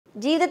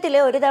ജീവിതത്തിൽ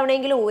ഒരു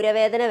തവണയെങ്കിലും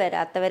ഊരവേദന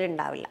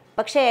വരാത്തവരുണ്ടാവില്ല.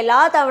 പക്ഷേ എല്ലാ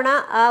തവണ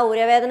ആ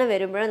ഊരവേദന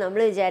വരുമ്പോഴും നമ്മൾ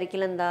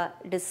വിചാരിക്കില്ല എന്താ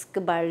ഡിസ്ക്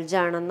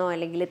ബൾജാണെന്നോ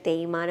അല്ലെങ്കിൽ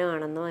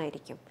തേയ്മാനമാണെന്നോ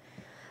ആയിരിക്കും.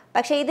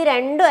 പക്ഷേ ഇത്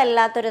രണ്ടും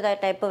അല്ലാത്തൊരു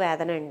ടൈപ്പ്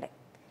വേദന ഉണ്ട്.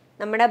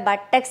 നമ്മുടെ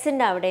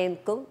ബട്ടക്സിൻ്റെ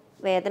അവിടേക്കും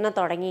വേദന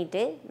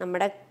തുടങ്ങിയിട്ട്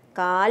നമ്മുടെ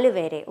കാല്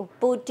വരെ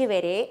ഉപ്പൂറ്റി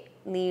വരെ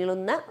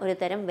നീളുന്ന ഒരു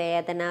തരം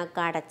വേദന,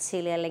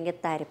 കടച്ചിൽ അല്ലെങ്കിൽ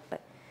തരിപ്പ്.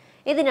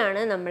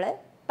 ഇതിനാണ് നമ്മൾ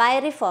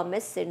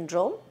പൈറിഫോമസ്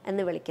സിൻഡ്രോം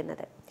എന്ന്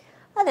വിളിക്കുന്നത്.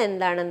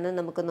 അതെന്താണെന്ന്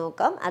നമുക്ക്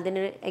നോക്കാം.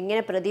 അതിന്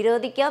എങ്ങനെ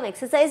പ്രതിരോധിക്കാം,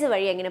 എക്സസൈസ്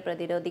വഴി എങ്ങനെ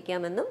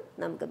പ്രതിരോധിക്കാമെന്നും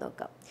നമുക്ക്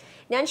നോക്കാം.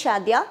 ഞാൻ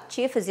Shadiya,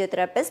 chief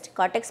physiotherapist,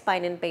 cortex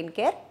spine and pain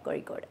care,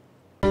 Kozhikode.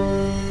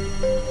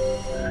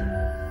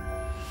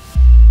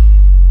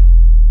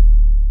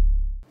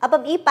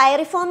 അപ്പം ഈ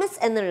പൈറിഫോമസ്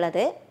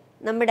എന്നുള്ളത്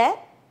നമ്മുടെ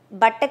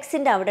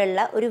ബട്ടക്സിൻ്റെ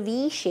അവിടെയുള്ള ഒരു വി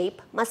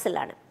ഷേപ്പ്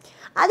മസിലാണ്.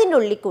 അതിൻ്റെ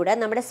ഉള്ളിൽ കൂടെ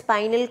നമ്മുടെ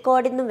സ്പൈനൽ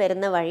കോഡിൽ നിന്നും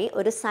വരുന്ന വഴി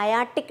ഒരു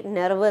സയാറ്റിക്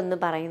നെർവ് എന്ന്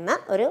പറയുന്ന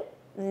ഒരു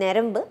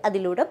ഞരമ്പ്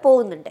അതിലൂടെ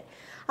പോകുന്നുണ്ട്.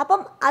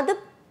 അപ്പം അത്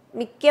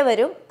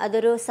മിക്കവരും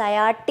അതൊരു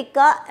സയാട്ടിക്ക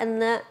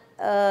എന്ന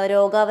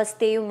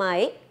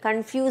രോഗാവസ്ഥയുമായി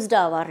കൺഫ്യൂസ്ഡ്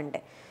ആവാറുണ്ട്.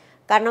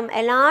 കാരണം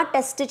എല്ലാ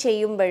ടെസ്റ്റ്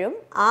ചെയ്യുമ്പോഴും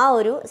ആ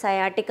ഒരു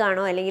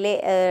സയാട്ടിക്കാണോ അല്ലെങ്കിൽ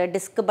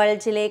ഡിസ്ക്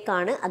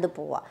ബൾജിലേക്കാണ് അത്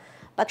പോവുക.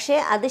 പക്ഷേ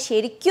അത്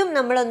ശരിക്കും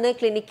നമ്മളൊന്ന്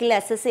ക്ലിനിക്കിൽ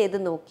അസസ് ചെയ്ത്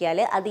നോക്കിയാൽ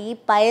അത് ഈ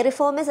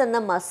പൈറിഫോമസ് എന്ന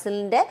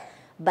മസിലിൻ്റെ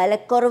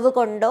ബലക്കുറവ്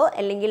കൊണ്ടോ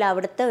അല്ലെങ്കിൽ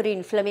അവിടുത്തെ ഒരു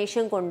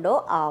ഇൻഫ്ലമേഷൻ കൊണ്ടോ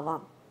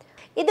ആവാം.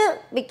 ഇത്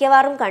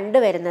മിക്കവാറും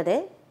കണ്ടുവരുന്നത്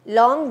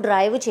ലോങ്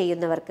ഡ്രൈവ്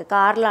ചെയ്യുന്നവർക്ക്,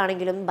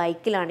 കാറിലാണെങ്കിലും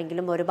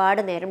ബൈക്കിലാണെങ്കിലും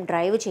ഒരുപാട് നേരം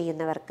ഡ്രൈവ്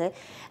ചെയ്യുന്നവർക്ക്,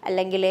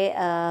 അല്ലെങ്കിൽ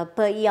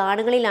ഇപ്പോൾ ഈ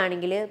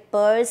ആണുങ്ങളിലാണെങ്കിൽ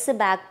പേഴ്സ്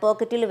ബാക്ക്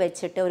പോക്കറ്റിൽ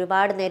വെച്ചിട്ട്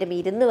ഒരുപാട് നേരം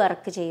ഇരുന്ന്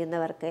വർക്ക്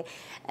ചെയ്യുന്നവർക്ക്,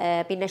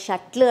 പിന്നെ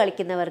ഷട്ടിൽ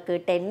കളിക്കുന്നവർക്ക്,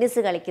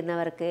 ടെന്നീസ്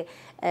കളിക്കുന്നവർക്ക്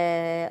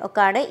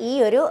ഒക്കെയാണ് ഈ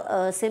ഒരു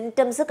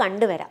സിംറ്റംസ്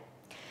കണ്ടുവരാം.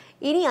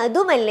 ഇനി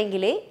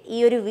അതുമല്ലെങ്കിൽ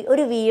ഈ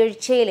ഒരു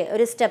വീഴ്ചയിൽ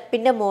ഒരു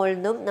സ്റ്റെപ്പിൻ്റെ മുകളിൽ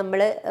നിന്നും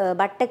നമ്മൾ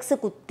ബട്ടക്സ്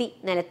കുത്തി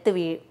നിലത്ത്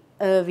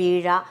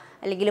വീഴുക,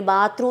 അല്ലെങ്കിൽ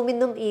ബാത്റൂമിൽ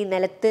നിന്നും ഈ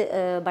നിലത്ത്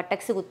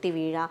ബട്ടക്സ് കുത്തി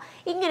വീഴുക,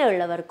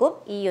 ഇങ്ങനെയുള്ളവർക്കും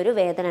ഈ ഒരു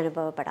വേദന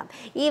അനുഭവപ്പെടാം.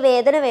 ഈ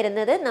വേദന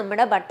വരുന്നത്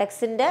നമ്മുടെ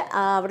ബട്ടക്സിൻ്റെ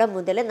അവിടെ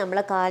മുതൽ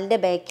നമ്മളെ കാലിൻ്റെ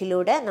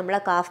ബാക്കിലൂടെ, നമ്മളെ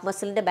കാഫ്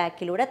മസിലിൻ്റെ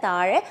ബാക്കിലൂടെ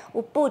താഴെ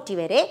ഉപ്പൂറ്റി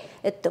വരെ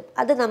എത്തും.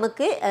 അത്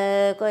നമുക്ക്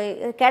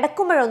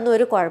കിടക്കുമ്പോഴൊന്നും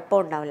ഒരു കുഴപ്പം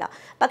ഉണ്ടാവില്ല.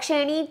 പക്ഷേ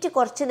എണീറ്റ്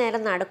കുറച്ച്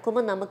നേരം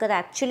നടക്കുമ്പോൾ നമുക്കത്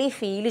ആക്ച്വലി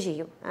ഫീൽ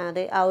ചെയ്യും.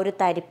 അത് ആ ഒരു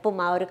തരിപ്പും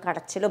ആ ഒരു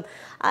കടച്ചിലും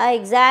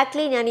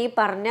എക്സാക്ട്ലി ഞാൻ ഈ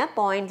പറഞ്ഞ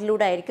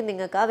പോയിന്റിലൂടെ ആയിരിക്കും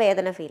നിങ്ങൾക്ക് ആ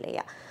വേദന ഫീൽ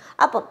ചെയ്യുക.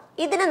 അപ്പം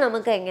ഇതിനെ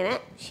നമുക്ക് എങ്ങനെ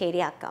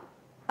ശരിയാക്കാം?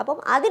 അപ്പം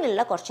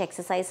അതിനുള്ള കുറച്ച്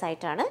എക്സസൈസ്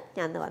ആയിട്ടാണ്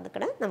ഞാൻ ഇന്ന്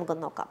വന്നിരിക്കുന്നത്.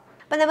 നമുക്കൊന്ന് നോക്കാം.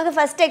 അപ്പം നമുക്ക്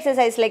ഫസ്റ്റ്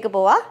എക്സസൈസിലേക്ക്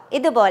പോവാം.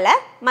 ഇതുപോലെ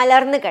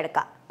മലർന്ന്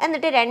കിടക്കാം.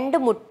 എന്നിട്ട് രണ്ട്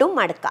മുട്ടും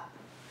മടക്കാം.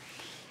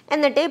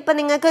 എന്നിട്ട് ഇപ്പം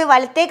നിങ്ങൾക്ക്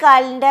വലത്തെ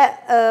കാലിൻ്റെ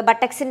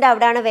ബട്ടക്സിൻ്റെ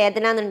അവിടെയാണ്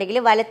വേദന എന്നുണ്ടെങ്കിൽ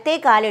വലത്തെ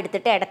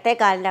കാലെടുത്തിട്ട് ഇടത്തെ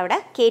കാലിൻ്റെ അവിടെ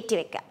കയറ്റി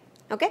വെക്കാം.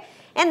 ഓക്കെ.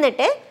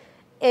 എന്നിട്ട്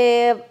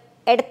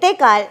ഇടത്തെ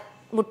കാൽ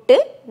മുട്ട്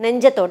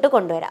നെഞ്ചത്തോട്ട്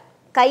കൊണ്ടുവരാം.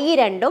 കൈ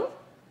രണ്ടും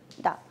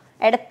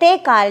ഇടത്തെ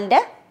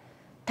കാലിൻ്റെ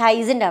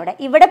തൈസിൻ്റെ അവിടെ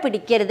ഇവിടെ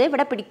പിടിക്കരുത്.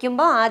 ഇവിടെ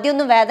പിടിക്കുമ്പോൾ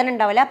ആദ്യമൊന്നും വേദന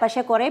ഉണ്ടാവില്ല,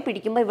 പക്ഷേ കുറേ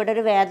പിടിക്കുമ്പോൾ ഇവിടെ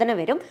ഒരു വേദന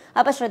വരും.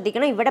 അപ്പോൾ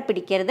ശ്രദ്ധിക്കണം, ഇവിടെ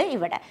പിടിക്കരുത്.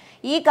 ഇവിടെ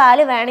ഈ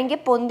കാല് വേണമെങ്കിൽ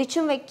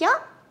പൊന്തിച്ചും വെക്കാം,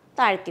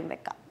 താഴ്ത്തിയും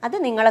വെക്കാം. അത്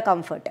നിങ്ങളെ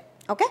കംഫർട്ട്.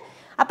 ഓക്കെ.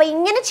 അപ്പോൾ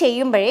ഇങ്ങനെ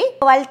ചെയ്യുമ്പോഴേ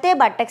വലത്തെ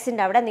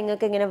ബട്ടക്സിൻ്റെ അവിടെ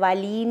നിങ്ങൾക്ക് ഇങ്ങനെ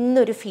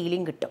വലിയൊരു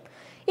ഫീലിംഗ് കിട്ടും.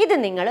 ഇത്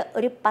നിങ്ങൾ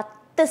ഒരു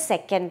 10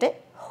 സെക്കൻഡ്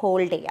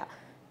ഹോൾഡ് ചെയ്യുക.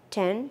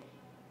 10,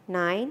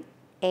 9,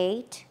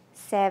 8,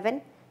 7,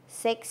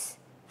 6,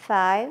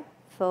 5,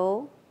 4,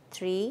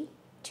 3,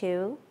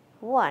 2,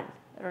 1.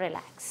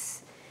 റിലാക്സ്.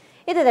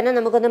 ഇത് തന്നെ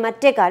നമുക്കൊന്ന്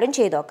മറ്റേ കാലും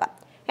ചെയ്ത് നോക്കാം.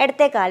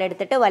 ഇടത്തെ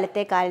കാലെടുത്തിട്ട്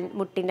വലത്തെ കാൽ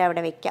മുട്ടിൻ്റെ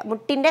അവിടെ വയ്ക്കുക.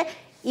 മുട്ടിൻ്റെ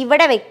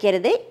ഇവിടെ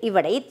വെക്കരുത്,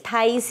 ഇവിടെ ഈ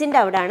തൈസിൻ്റെ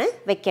അവിടെയാണ്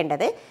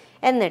വെക്കേണ്ടത്.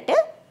 എന്നിട്ട്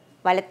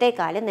വലത്തെ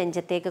കാല്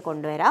നെഞ്ചത്തേക്ക്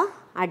കൊണ്ടുവരാം,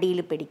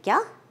 അടിയിൽ പിടിക്കുക.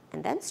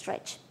 And then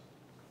stretch.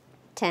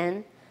 10,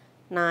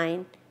 9,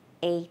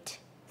 8,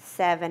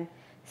 7,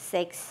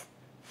 6,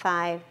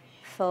 5,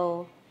 4,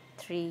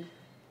 3,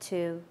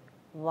 2,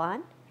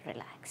 1.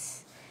 റിലാക്സ്.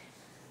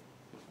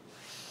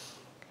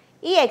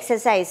 ഈ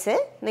എക്സസൈസ്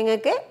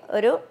നിങ്ങൾക്ക്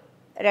ഒരു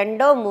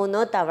 2 or 3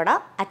 തവണ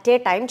അറ്റ് എ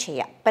ടൈം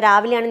ചെയ്യാം. ഇപ്പോൾ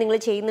രാവിലെയാണ് നിങ്ങൾ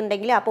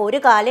ചെയ്യുന്നുണ്ടെങ്കിൽ അപ്പോൾ ഒരു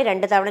കാല്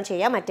 2 തവണ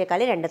ചെയ്യാം, മറ്റേ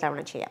കാല് 2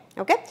 തവണ ചെയ്യാം.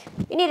 ഓക്കെ.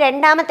 ഇനി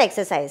രണ്ടാമത്തെ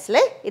എക്സസൈസിൽ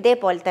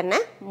ഇതേപോലെ തന്നെ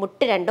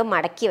മുട്ട് രണ്ടും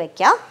മടക്കി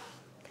വയ്ക്കുക.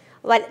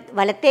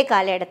 വലത്തെ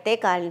കാല് ഇടത്തെ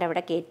കാലിൻ്റെ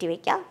അവിടെ കയറ്റി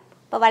വയ്ക്കുക.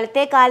 അപ്പോൾ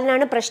വലത്തെ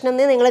കാലിനാണ് പ്രശ്നം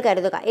എന്ന് നിങ്ങൾ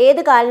കരുതുക.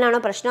 ഏത്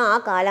കാലിനാണോ പ്രശ്നം ആ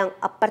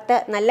അപ്പുറത്തെ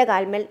നല്ല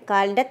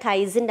കാലിൻ്റെ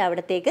തൈസിൻ്റെ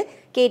അവിടത്തേക്ക്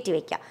കയറ്റി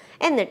വയ്ക്കുക.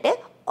 എന്നിട്ട്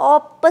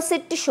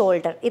ഓപ്പോസിറ്റ്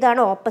ഷോൾഡർ,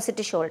 ഇതാണ്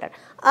ഓപ്പോസിറ്റ് ഷോൾഡർ,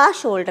 ആ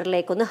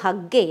ഷോൾഡറിലേക്കൊന്ന്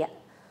ഹഗ് ചെയ്യുക.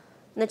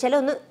 എന്നുവെച്ചാൽ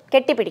ഒന്ന്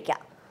കെട്ടിപ്പിടിക്കുക.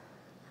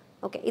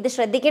 ഓക്കെ. ഇത്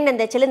ശ്രദ്ധിക്കേണ്ട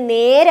എന്താ വെച്ചാൽ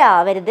നേരെ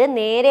ആവരുത്.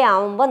 നേരെ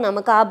ആവുമ്പോൾ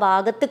നമുക്ക് ആ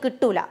ഭാഗത്ത്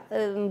കിട്ടൂല,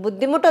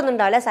 ബുദ്ധിമുട്ടൊന്നും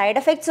ഉണ്ടാവില്ല, സൈഡ്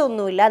എഫക്ട്സ്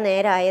ഒന്നുമില്ല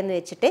നേരെ ആയെന്ന്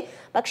വെച്ചിട്ട്.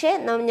 പക്ഷേ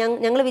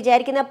ഞങ്ങൾ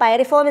വിചാരിക്കുന്ന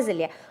പൈറിഫോമസ്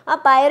ഇല്ലേ, ആ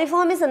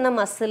പൈറിഫോമസ് എന്ന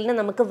മസിലിനെ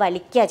നമുക്ക്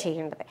വലിക്കുക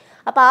ചെയ്യേണ്ടത്.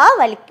 അപ്പോൾ ആ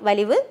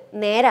വലിവ്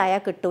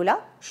നേരായാൽ കിട്ടൂല,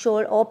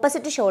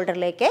 ഓപ്പോസിറ്റ്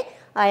ഷോൾഡറിലേക്ക്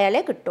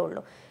ആയാലേ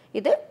കിട്ടുള്ളൂ.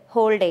 ഇത്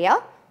ഹോൾഡ്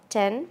ചെയ്യുക.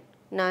 10,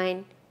 9,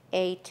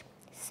 8,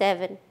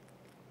 7,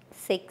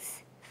 6,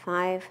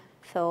 5,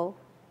 4,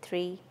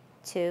 3,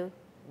 2,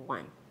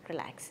 1.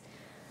 റിലാക്സ്.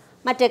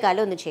 മറ്റേ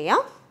കാലം ഒന്ന്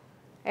ചെയ്യാം.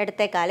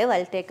 ഇടത്തെ കാല്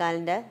വലത്തെ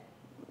കാലിൻ്റെ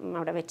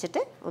അവിടെ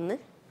വെച്ചിട്ട് ഒന്ന്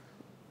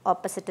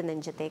ഓപ്പോസിറ്റ്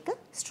നെഞ്ചത്തേക്ക്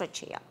സ്ട്രെച്ച്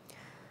ചെയ്യാം.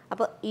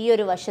 അപ്പോൾ ഈ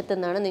ഒരു വശത്തു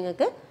നിന്നാണ്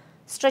നിങ്ങൾക്ക്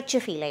സ്ട്രെച്ച്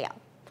ഫീൽ ചെയ്യാം.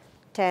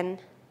 10,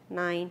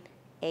 9,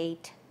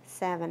 8,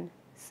 7,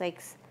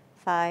 6,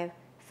 5,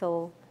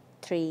 4,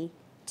 3,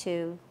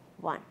 2,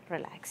 1.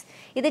 റിലാക്സ്.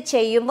 ഇത്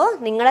ചെയ്യുമ്പോൾ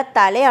നിങ്ങളെ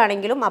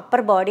തലയാണെങ്കിലും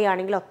അപ്പർ ബോഡി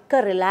ആണെങ്കിലും ഒക്കെ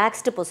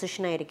റിലാക്സ്ഡ്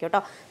പൊസിഷൻ ആയിരിക്കും കേട്ടോ.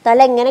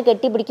 തല ഇങ്ങനെ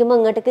കെട്ടിപ്പിടിക്കുമ്പോൾ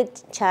ഇങ്ങോട്ടേക്ക്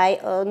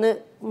ഒന്ന്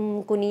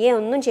കുനിയെ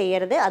ഒന്നും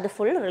ചെയ്യരുത്. അത്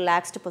ഫുൾ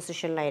റിലാക്സ്ഡ്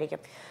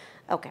പൊസിഷനിലായിരിക്കും.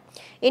 ഓക്കെ.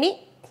 ഇനി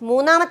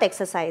മൂന്നാമത്തെ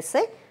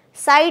എക്സസൈസ്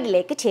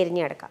സൈഡിലേക്ക്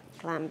ചെരിഞ്ഞ് കിടക്കാം.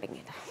 ക്ലാമ്പിങ്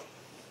ചെയ്ത്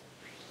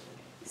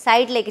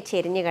സൈഡിലേക്ക്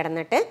ചെരിഞ്ഞ്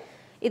കിടന്നിട്ട്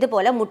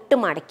ഇതുപോലെ മുട്ട്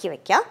മടക്കി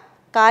വയ്ക്കുക.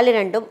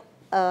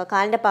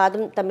 കാലിൻ്റെ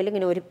പാദം തമ്മിൽ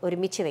ഇങ്ങനെ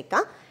ഒരുമിച്ച്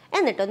വെക്കുക.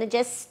 എന്നിട്ടൊന്ന്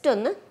ജസ്റ്റ്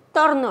ഒന്ന്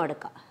തുറന്നു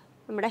കൊടുക്കുക.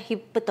 നമ്മുടെ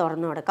ഹിപ്പ്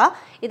തുറന്നു കൊടുക്കുക.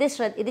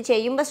 ഇത്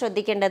ചെയ്യുമ്പോൾ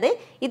ശ്രദ്ധിക്കേണ്ടത്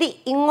ഇത്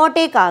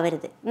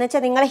ഇങ്ങോട്ടേക്കാവരുത്. എന്ന്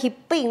വെച്ചാൽ നിങ്ങളെ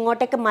ഹിപ്പ്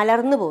ഇങ്ങോട്ടേക്ക്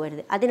മലർന്നു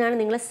പോകരുത്. അതിനാണ്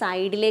നിങ്ങൾ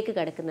സൈഡിലേക്ക്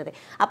കിടക്കുന്നത്.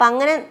 അപ്പം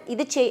അങ്ങനെ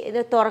ഇത്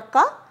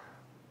തുറക്കുക,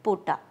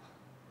 പൂട്ടുക,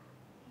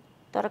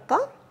 തുറക്കുക,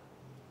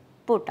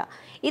 പൂട്ടുക.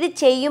 ഇത്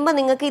ചെയ്യുമ്പോൾ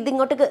നിങ്ങൾക്ക്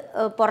ഇതിങ്ങോട്ട്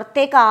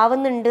പുറത്തേക്ക്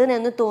ആവുന്നുണ്ട്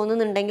എന്ന്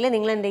തോന്നുന്നുണ്ടെങ്കിൽ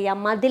നിങ്ങൾ എന്ത് ചെയ്യുക,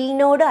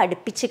 മതിലിനോട്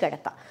അടുപ്പിച്ച്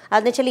കിടക്കുക.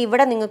 അതെന്ന് വെച്ചാൽ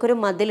ഇവിടെ നിങ്ങൾക്കൊരു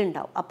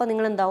മതിലുണ്ടാവും. അപ്പോൾ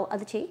നിങ്ങളെന്താവും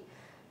അത് ചെയ്യും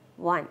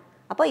 1.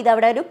 അപ്പോൾ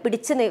ഇതവിടെ ഒരു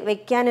പിടിച്ച്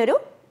വെക്കാനൊരു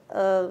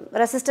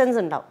റെസിസ്റ്റൻസ്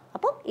ഉണ്ടാവും.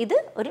 അപ്പോൾ ഇത്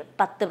ഒരു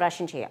 10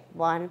 പ്രാവശ്യം ചെയ്യാം.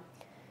 1,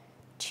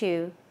 2,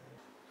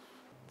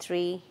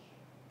 3,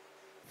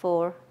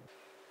 4,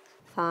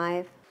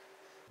 5,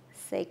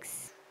 6,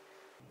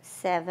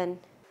 7,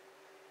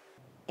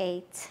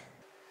 8,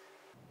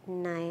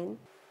 9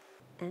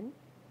 and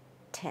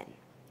 10.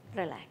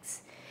 റിലാക്സ്.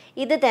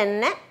 ഇത്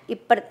തന്നെ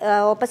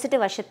ഓപ്പോസിറ്റ്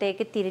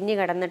വശത്തേക്ക് തിരിഞ്ഞ്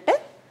കിടന്നിട്ട്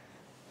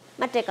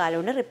മറ്റേ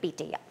കാലുകൊണ്ട്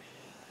റിപ്പീറ്റ് ചെയ്യാം.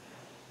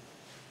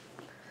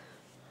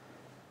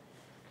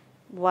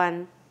 1,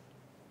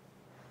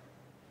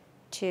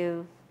 2.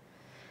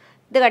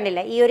 ഇത് കണ്ടില്ല,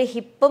 ഈ ഒരു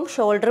ഹിപ്പും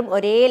ഷോൾഡറും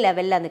ഒരേ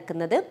ലെവലിലാണ്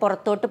നിൽക്കുന്നത്,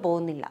 പുറത്തോട്ട്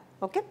പോകുന്നില്ല.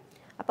 ഓക്കെ.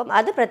 അപ്പം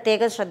അത്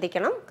പ്രത്യേകം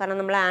ശ്രദ്ധിക്കണം, കാരണം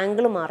നമ്മൾ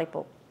ആംഗിൾ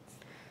മാറിപ്പോകും.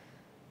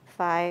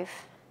 5,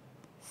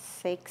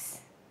 6,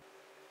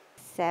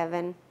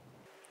 7,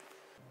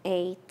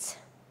 8,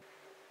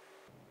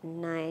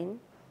 9,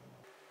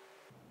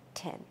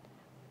 10.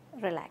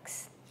 റിലാക്സ്.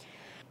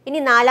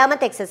 ഇനി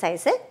നാലാമത്തെ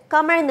എക്സസൈസ്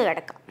കമഴ്ന്ന്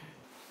കിടക്കാം.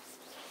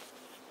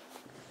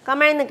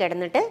 കമഴ്ന്ന്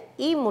കിടന്നിട്ട്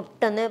ഈ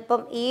മുട്ടൊന്ന്,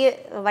 ഇപ്പം ഈ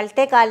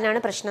വലത്തെ കാലിനാണ്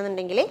പ്രശ്നം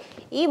എന്നുണ്ടെങ്കിൽ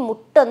ഈ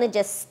മുട്ടൊന്ന്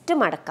ജസ്റ്റ്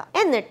മടക്കാം.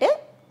 എന്നിട്ട്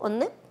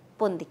ഒന്ന്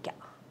പൊന്തിക്കാം.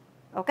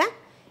 ഓക്കെ.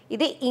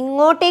 ഇത്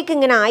ഇങ്ങോട്ടേക്ക്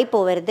ഇങ്ങനെ ആയി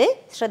പോവരുത്,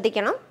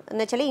 ശ്രദ്ധിക്കണം.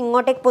 എന്ന് വെച്ചാൽ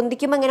ഇങ്ങോട്ടേക്ക്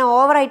പൊന്തിക്കുമ്പോൾ ഇങ്ങനെ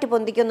ഓവറായിട്ട്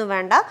പൊന്തിക്കൊന്നും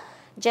വേണ്ട.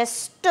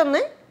 ജസ്റ്റ്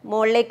ഒന്ന്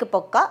മുകളിലേക്ക്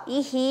പൊക്കുക. ഈ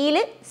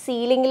ഹീല്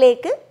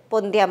സീലിങ്ങിലേക്ക്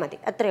പൊന്തിയാൽ മതി,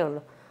 അത്രയേ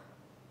ഉള്ളൂ.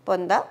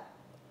 പൊന്ത,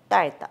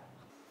 താഴ്ത്ത.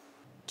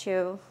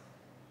 2,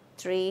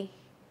 3,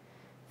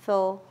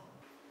 4,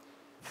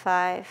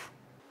 5,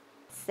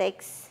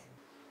 6,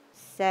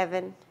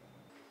 7,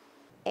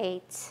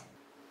 8,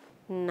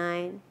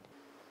 9,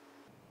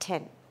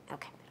 10.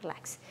 ഓക്കെ.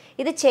 റിലാക്സ്.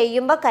 ഇത്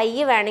ചെയ്യുമ്പോൾ കൈ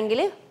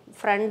വേണമെങ്കിൽ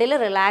ഫ്രണ്ടിൽ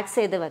റിലാക്സ്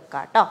ചെയ്ത്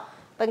വെക്കാം കേട്ടോ.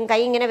 അപ്പം കൈ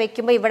ഇങ്ങനെ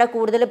വെക്കുമ്പോൾ ഇവിടെ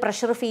കൂടുതൽ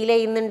പ്രഷർ ഫീൽ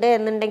ചെയ്യുന്നുണ്ട്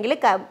എന്നുണ്ടെങ്കിൽ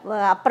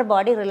അപ്പർ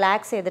ബോഡി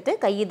റിലാക്സ് ചെയ്തിട്ട്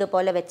കൈ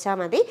ഇതുപോലെ വെച്ചാൽ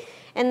മതി.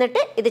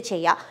 എന്നിട്ട് ഇത്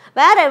ചെയ്യാം.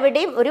 വേറെ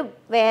എവിടെയും ഒരു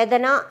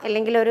വേദന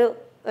അല്ലെങ്കിൽ ഒരു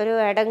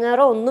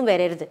ഇടങ്ങേറോ ഒന്നും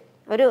വരരുത്.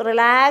 ഒരു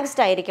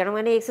റിലാക്സ്ഡ് ആയിരിക്കണം.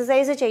 അങ്ങനെ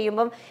എക്സസൈസ്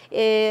ചെയ്യുമ്പം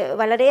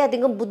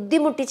വളരെയധികം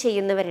ബുദ്ധിമുട്ടി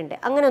ചെയ്യുന്നവരുണ്ട്.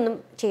 അങ്ങനെയൊന്നും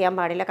ചെയ്യാൻ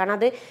പാടില്ല. കാരണം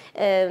അത്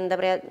എന്താ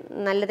പറയുക,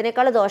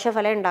 നല്ലതിനേക്കാൾ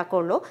ദോഷഫലം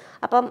ഉണ്ടാക്കുകയുള്ളൂ.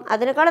 അപ്പം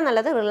അതിനേക്കാളും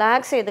നല്ലത്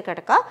റിലാക്സ് ചെയ്ത്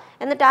കിടക്കുക.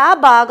 എന്നിട്ട് ആ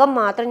ഭാഗം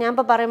മാത്രം, ഞാൻ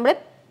ഇപ്പോൾ പറയുമ്പോൾ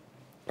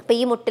ഇപ്പോൾ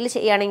ഈ മുട്ടിൽ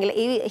ചെയ്യുകയാണെങ്കിൽ,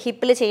 ഈ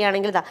ഹിപ്പിൽ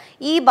ചെയ്യുകയാണെങ്കിൽ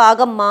ഈ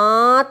ഭാഗം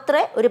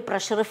മാത്രമേ ഒരു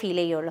പ്രഷർ ഫീൽ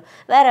ചെയ്യുള്ളൂ.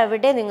 വേറെ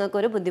എവിടെ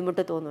നിങ്ങൾക്കൊരു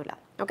ബുദ്ധിമുട്ട് തോന്നില്ല.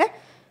 ഓക്കെ.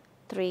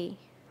 3,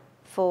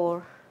 4,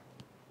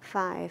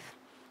 5,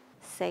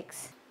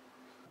 6,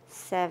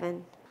 7,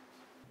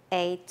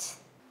 8,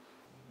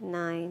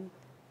 9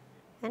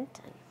 and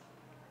 10.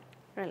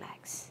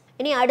 റിലാക്സ്.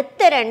 ഇനി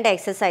അടുത്ത 2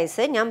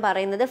 എക്സസൈസ് ഞാൻ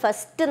പറയുന്നത്,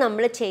 ഫസ്റ്റ്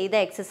നമ്മൾ ചെയ്ത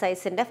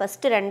എക്സസൈസിൻ്റെ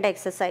ഫസ്റ്റ് 2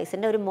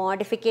 എക്സസൈസിൻ്റെ ഒരു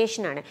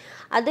മോഡിഫിക്കേഷനാണ്.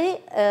 അത്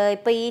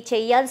ഇപ്പോൾ ഈ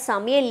ചെയ്യാൻ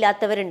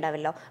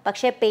സമയമില്ലാത്തവരുണ്ടാവല്ലോ,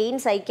 പക്ഷേ പെയിൻ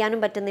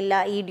സഹിക്കാനും പറ്റുന്നില്ല.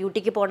 ഈ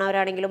ഡ്യൂട്ടിക്ക്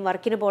പോണവരാണെങ്കിലും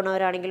വർക്കിന്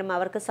പോണവരാണെങ്കിലും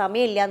അവർക്ക്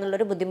സമയമില്ല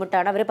എന്നുള്ളൊരു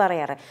ബുദ്ധിമുട്ടാണ് അവർ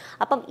പറയാറ്.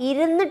 അപ്പം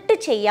ഇരുന്നിട്ട്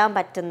ചെയ്യാൻ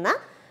പറ്റുന്ന,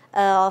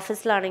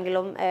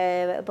 ഓഫീസിലാണെങ്കിലും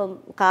ഇപ്പം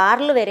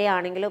കാറിൽ വരെ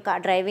ആണെങ്കിലും,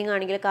 ഡ്രൈവിംഗ്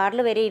ആണെങ്കിലും കാറിൽ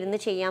വരെ ഇരുന്ന്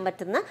ചെയ്യാൻ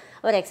പറ്റുന്ന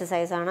ഒരു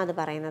എക്സസൈസാണ് അത്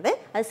പറയുന്നത്.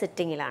 അത്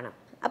സിറ്റിങ്ങിലാണ്.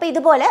 അപ്പോൾ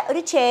ഇതുപോലെ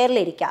ഒരു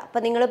ചെയറിലിരിക്കുക.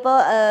 അപ്പോൾ നിങ്ങളിപ്പോൾ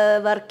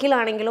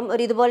വർക്കിലാണെങ്കിലും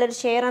ഇതുപോലെ ഒരു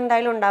ചെയർ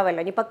എന്തായാലും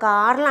ഉണ്ടാവുമല്ലോ. ഇനിയിപ്പോൾ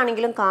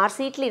കാറിലാണെങ്കിലും കാർ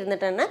സീറ്റിൽ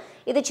ഇരുന്നിട്ട് തന്നെ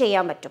ഇത്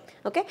ചെയ്യാൻ പറ്റും.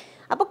 ഓക്കെ.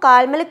 അപ്പോൾ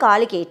കാൽമേൽ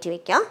കാല് കയറ്റി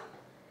വയ്ക്കുക.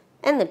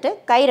 എന്നിട്ട്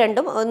കൈ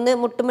രണ്ടും ഒന്ന്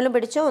മുട്ടുമ്മലും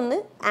പിടിച്ചോ, ഒന്ന്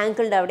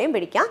ആങ്കിളിൻ്റെ അവിടെയും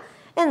പിടിക്കുക.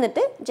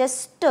 എന്നിട്ട്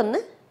ജസ്റ്റ്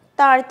ഒന്ന്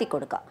താഴ്ത്തി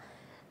കൊടുക്കുക.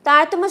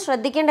 താഴ്ത്തുമ്പോൾ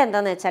ശ്രദ്ധിക്കേണ്ട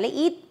എന്താണെന്ന് വെച്ചാൽ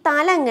ഈ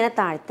തല ഇങ്ങനെ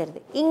താഴ്ത്തരുത്.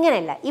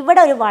 ഇങ്ങനെയല്ല,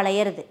 ഇവിടെ ഒരു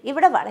വളയരുത്.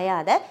 ഇവിടെ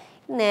വളയാതെ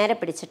നേരെ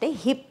പിടിച്ചിട്ട്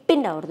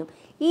ഹിപ്പിൻ്റെ അവിടുന്ന്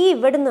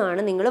ഇവിടെ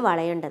നിന്നാണ് നിങ്ങൾ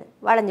വളയേണ്ടത്.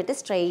 വളഞ്ഞിട്ട്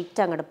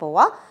സ്ട്രെയിറ്റ് അങ്ങോട്ട്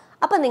പോവുക.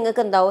 അപ്പം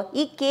നിങ്ങൾക്ക് എന്താവും,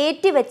 ഈ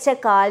കയറ്റി വെച്ച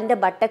കാലിൻ്റെ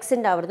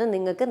ബട്ടക്സിൻ്റെ അവിടുന്ന്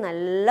നിങ്ങൾക്ക്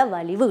നല്ല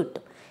വലിവ്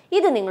കിട്ടും.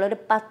 ഇത് നിങ്ങളൊരു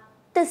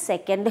 10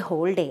 സെക്കൻഡ്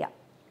ഹോൾഡ് ചെയ്യാം.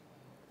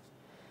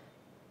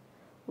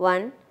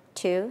 1,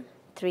 2,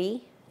 3,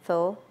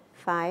 4,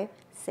 5,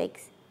 6,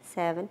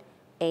 7,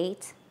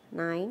 8,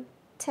 9,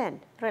 10.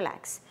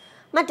 റിലാക്സ്.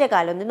 മറ്റേ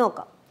കാലൊന്ന്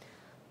നോക്കാം.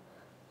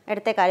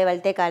 ഇടത്തെ കാല്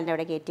വലത്തെ കാലിൻ്റെ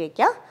അവിടെ കയറ്റി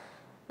വയ്ക്കുക.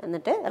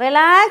 എന്നിട്ട്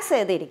റിലാക്സ്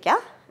ചെയ്തിരിക്കുക.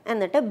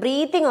 എന്നിട്ട്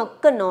ബ്രീത്തിങ്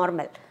ഒക്കെ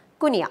നോർമൽ.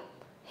 കുനിയാം.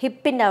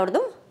 ഹിപ്പിൻ്റെ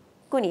അവിടുന്ന്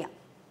കുനിയാം.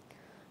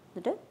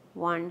 എന്നിട്ട്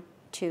 1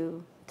 2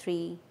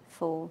 3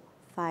 4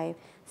 5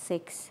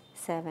 6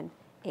 7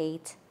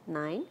 8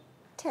 9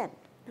 10.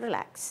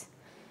 റിലാക്സ്.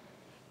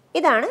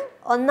 ഇതാണ്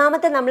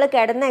ഒന്നാമത്തെ നമ്മൾ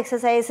കിടന്ന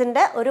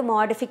എക്സസൈസിൻ്റെ ഒരു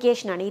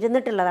മോഡിഫിക്കേഷനാണ്,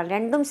 ഇരുന്നിട്ടുള്ളതാണ്.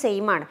 രണ്ടും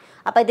സെയിം ആണ്.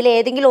 അപ്പോൾ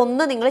ഇതിലേതെങ്കിലും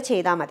ഒന്ന് നിങ്ങൾ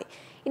ചെയ്താൽ മതി.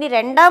 ഇനി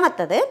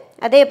രണ്ടാമത്തത്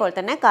അതേപോലെ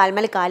തന്നെ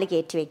കാൽമേൽ കാല്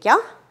കയറ്റി വയ്ക്കുക.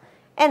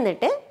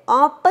 എന്നിട്ട്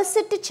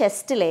ഓപ്പോസിറ്റ്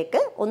ചെസ്റ്റിലേക്ക്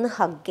ഒന്ന്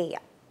ഹഗ്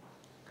ചെയ്യാം.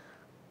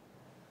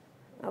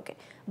 ഓക്കെ,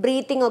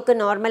 ബ്രീത്തിങ് ഒക്കെ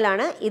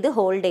നോർമലാണ്. ഇത്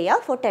ഹോൾഡ്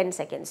ചെയ്യുക ഫോർ 10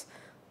 seconds.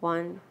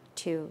 1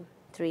 2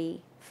 3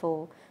 4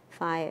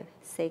 5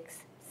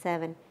 6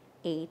 7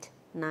 8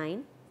 9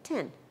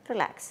 10.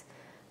 റിലാക്സ്.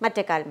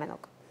 മറ്റേ കാൽമേ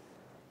നോക്കാം.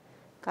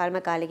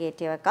 കാൽമേ കാല്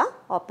കയറ്റി വെക്കുക.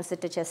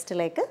 ഓപ്പോസിറ്റ്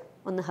ചെസ്റ്റിലേക്ക്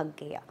ഒന്ന് ഹഗ്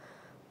ചെയ്യുക.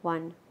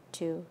 1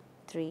 2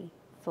 3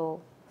 4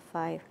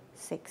 5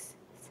 6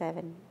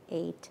 7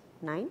 8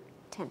 9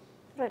 10.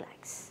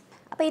 റിലാക്സ്.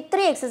 അപ്പോൾ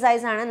ഇത്രയും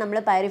എക്സസൈസാണ് നമ്മൾ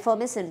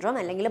പൈറിഫോമിസ് സിൻഡ്രോം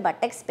അല്ലെങ്കിൽ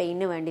ബട്ടക്സ്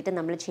പെയിനിന് വേണ്ടിയിട്ട്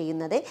നമ്മൾ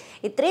ചെയ്യുന്നത്.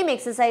 ഇത്രയും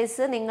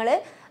എക്സസൈസ് നിങ്ങൾ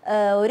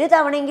ഒരു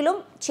തവണയെങ്കിലും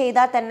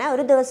ചെയ്താൽ തന്നെ,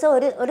 ഒരു ദിവസം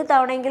ഒരു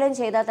തവണയെങ്കിലും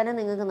ചെയ്താൽ തന്നെ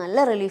നിങ്ങൾക്ക്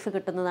നല്ല റിലീഫ്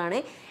കിട്ടുന്നതാണ്.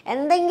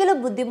 എന്തെങ്കിലും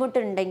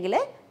ബുദ്ധിമുട്ടുണ്ടെങ്കിൽ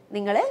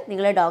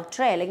നിങ്ങളെ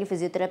ഡോക്ടറെ അല്ലെങ്കിൽ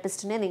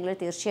ഫിസിയോതെറാപ്പിസ്റ്റിനെ നിങ്ങൾ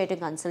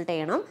തീർച്ചയായിട്ടും കൺസൾട്ട്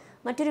ചെയ്യണം.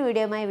 മറ്റൊരു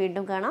വീഡിയോയുമായി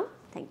വീണ്ടും കാണാം.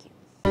 Thank you.